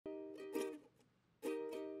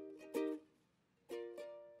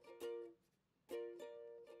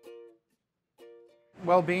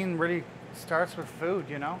Well-being really starts with food,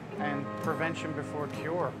 you know, and prevention before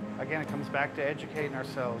cure. Again, it comes back to educating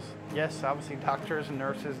ourselves. Yes, obviously doctors and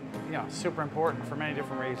nurses, you know, super important for many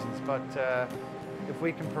different reasons, but if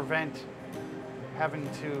we can prevent having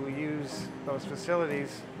to use those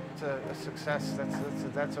facilities, it's a success.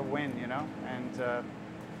 That's a win, you know, and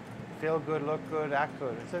feel good, look good, act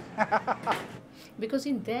good. Because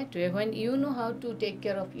in that way, when you know how to take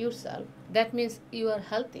care of yourself, that means you are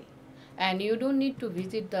healthy. And you don't need to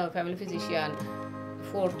visit the family physician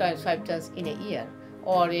 4 times, 5 times in a year,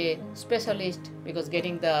 or a specialist, because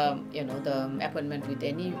getting the appointment with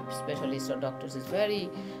any specialist or doctors is very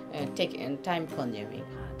time consuming.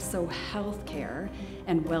 So healthcare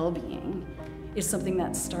and well-being is something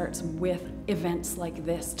that starts with events like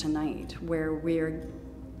this tonight, where we're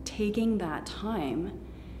taking that time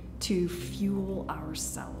to fuel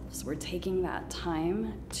ourselves. We're taking that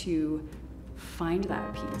time to find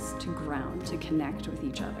that peace, to ground, to connect with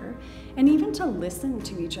each other, and even to listen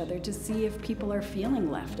to each other to see if people are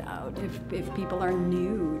feeling left out, if people are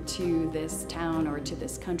new to this town or to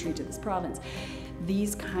this country, to this province.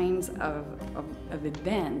 These kinds of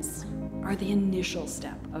events are the initial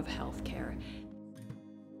step of healthcare.